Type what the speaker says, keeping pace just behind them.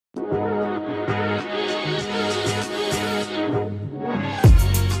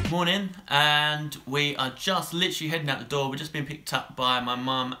morning, and we are just literally heading out the door. We've just been picked up by my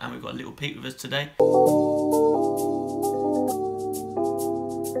mum, and we've got a little Pete with us today.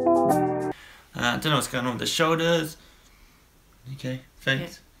 I don't know what's going on with the shoulders. Okay,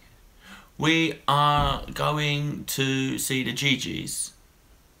 thanks. Yeah. We are going to see the GGs.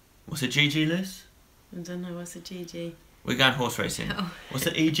 What's a GG, Liz? I don't know, what's a GG? We're going horse racing. Oh. What's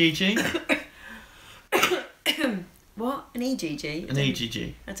an EGG? What? An EGG? An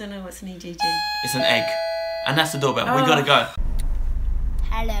EGG. I don't know what's an EGG. It's an egg. And that's the doorbell. Oh. We've got to go.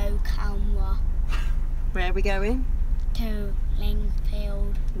 Hello, camera. Where are we going? To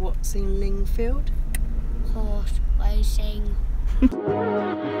Lingfield. What's in Lingfield? Horse racing.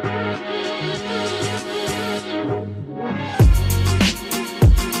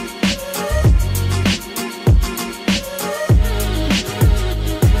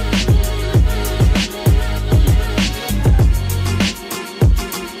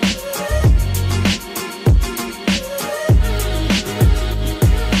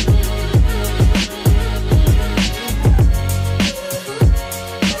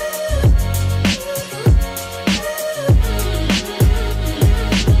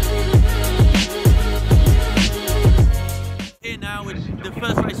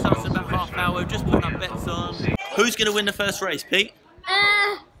 Who's going to win the first race, Pete?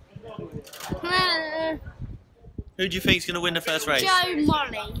 Who do you think's going to win the first race?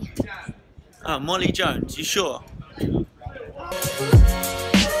 Molly. Oh, Molly Jones, you sure?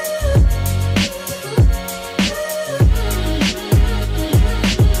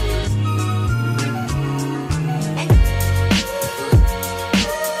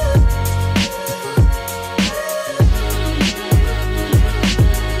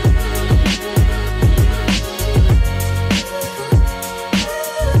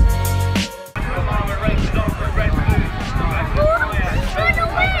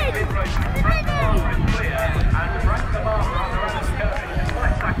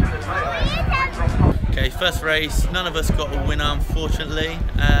 First race, none of us got a winner, unfortunately.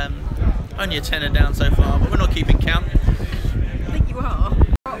 Only a tenner down so far, but we're not keeping count. I think you are.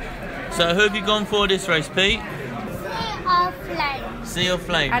 So who have you gone for this race, Pete? Sea of Flames. Sea of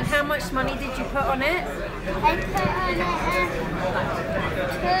Flames. And how much money did you put on it? I put on it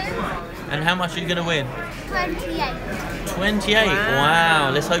 2. And how much are you going to win? 28. 28?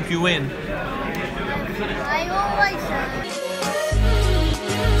 Wow, let's hope you win. I always do.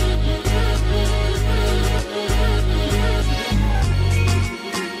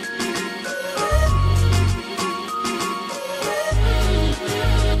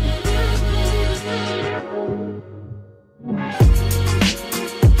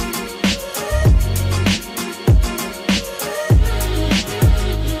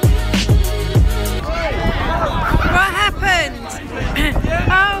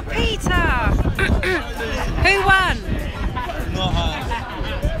 Oh, Peter! Who won? Not her.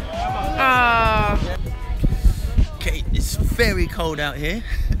 Oh. Okay, it's very cold out here,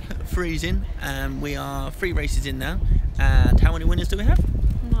 freezing, and we are 3 races in now. And how many winners do we have?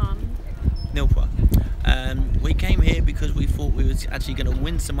 None. Nil. We came here because we thought we was actually going to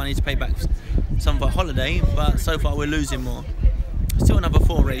win some money to pay back some of our holiday, but so far we're losing more. Still another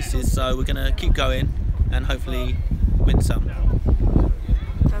 4 races, so we're going to keep going and hopefully win some.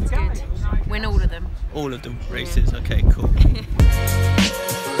 That's good. Win all of them. All of the races, okay, cool.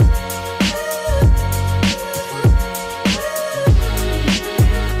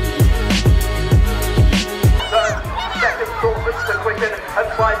 Second Crawford's to quicken and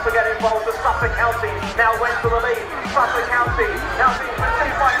tries to get involved with Suffolk County. Now went for the lead. Suffolk County now being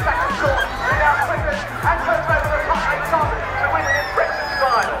pursued by second Crawford. Now quickens and turns over the top 8 ton to win in impressive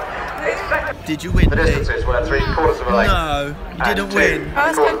style. Did you win? The distances were 3/4 of a lane. No, you didn't win. I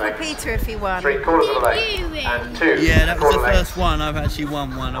was going for Peter if he won. 3/4 of a lane and 2. Yeah, that was the first one. I've actually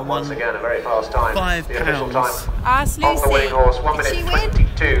won one. I won once again a very fast time. £5. The official time. Ask Lucie. Of the winning horse, 1 minute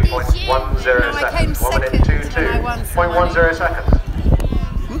 22.10 seconds. 1 minute 22.10 seconds.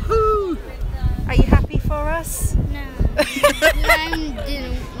 Woohoo! Are you happy for us? No. Mine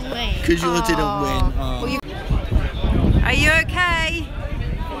didn't win. Because yours didn't win. Oh. Well, are you okay?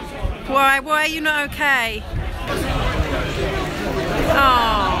 Why are you not okay?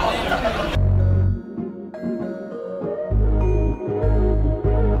 Oh.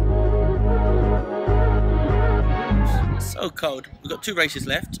 So cold. We've got 2 races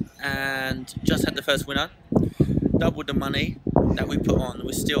left and just had the first winner. Doubled the money that we put on.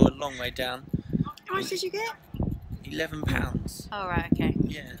 We're still a long way down. How much did you get? £11. Oh, right, okay.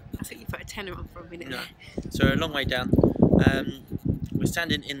 Yeah. I thought you put a tenner on for a minute. No. So we're a long way down. We're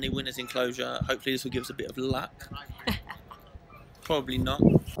standing in the winner's enclosure. Hopefully this will give us a bit of luck. Probably not.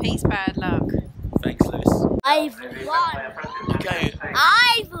 Pete's bad luck. Thanks, Luce. I've won. Okay.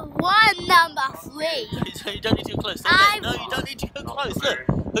 I've won number 3. So you don't need to go close. No, you don't need to go close. Look,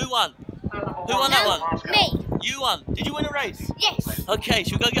 who won? Who won that one? Me. You won. Did you win a race? Yes. Okay,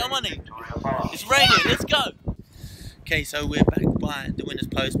 should we go get our money? It's raining. Let's go. Okay, so we're back by the winner's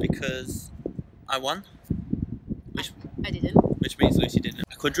post because I won. I didn't. Which means Lucy didn't.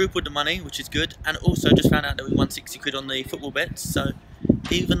 I quadrupled the money, which is good, and also just found out that we won 60 quid on the football bets. So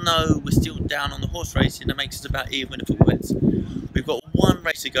even though we're still down on the horse racing, that makes us about even with the football bets. We've got one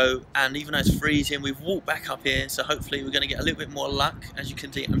race to go, and even though it's freezing, we've walked back up here. So hopefully we're going to get a little bit more luck. As you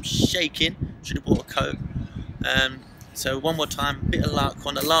can see, I'm shaking. Should have bought a coat. So one more time, bit of luck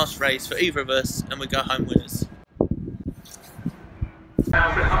on the last race for either of us, and we go home winners.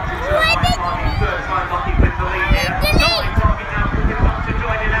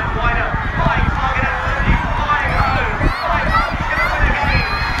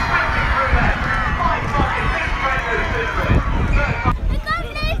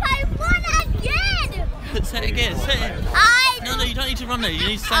 Say it again, say it. No, you don't need to run there, you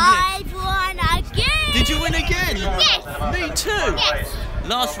need to stand here. I've won again. Did you win again? Yes. Me too. Yes.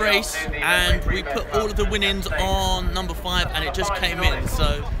 Last race, and we put all of the winnings on number 5, and it just came in.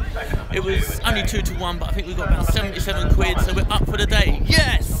 So it was only 2 to 1, but I think we got about 77 quid, so we're up for the day.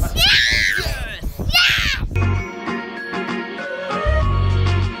 Yes! Yes. Yes! Yes.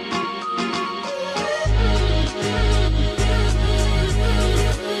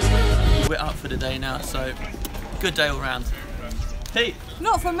 We're up for the day now, so good day all round. Pete,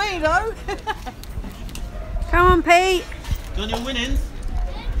 Not for me though. Come on, Pete. you want your winnings?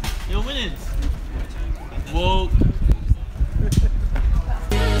 Your winnings. Whoa.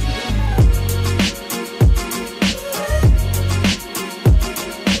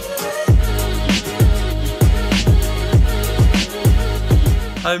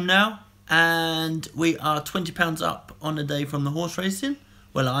 Home now, and we are £20 up on the day from the horse racing.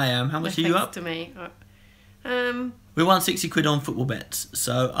 Well, I am. How much are you up? To me. We won 60 quid on football bets,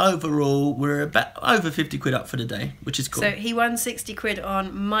 so overall we're about over 50 quid up for the day, which is cool. So he won 60 quid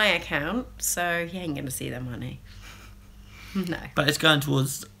on my account, so he ain't going to see that money. No. But it's going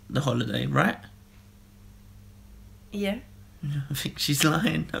towards the holiday, right? Yeah. I think she's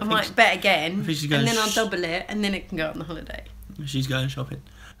lying. I might bet again, I think she's and going then I'll double it, and then it can go on the holiday. She's going shopping.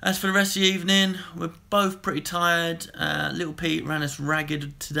 As for the rest of the evening, we're both pretty tired. Little Pete ran us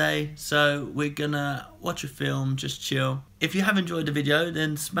ragged today, so we're gonna watch a film, just chill. If you have enjoyed the video,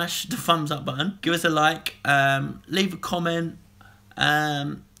 then smash the thumbs up button, give us a like, leave a comment,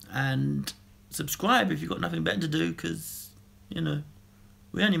 and subscribe if you've got nothing better to do, because, you know,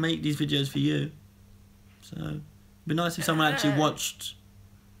 we only make these videos for you. So it'd be nice if someone actually watched,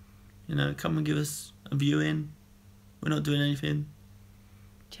 you know, come and give us a viewing. We're not doing anything.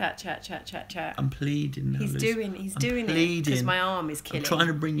 Chat. I'm pleading now, He's Luce. doing it because my arm is killing. I'm trying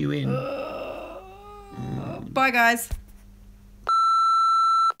to bring you in. Bye, guys.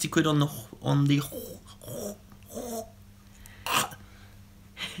 60 quid on the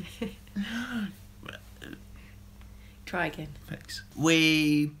Try again. Thanks.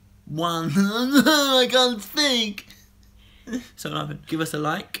 We won. I can't think. So nothing. Give us a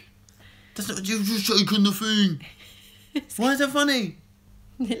like. That's not you just shaking the thing. Why is that funny?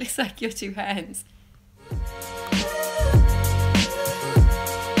 It looks like your two hands.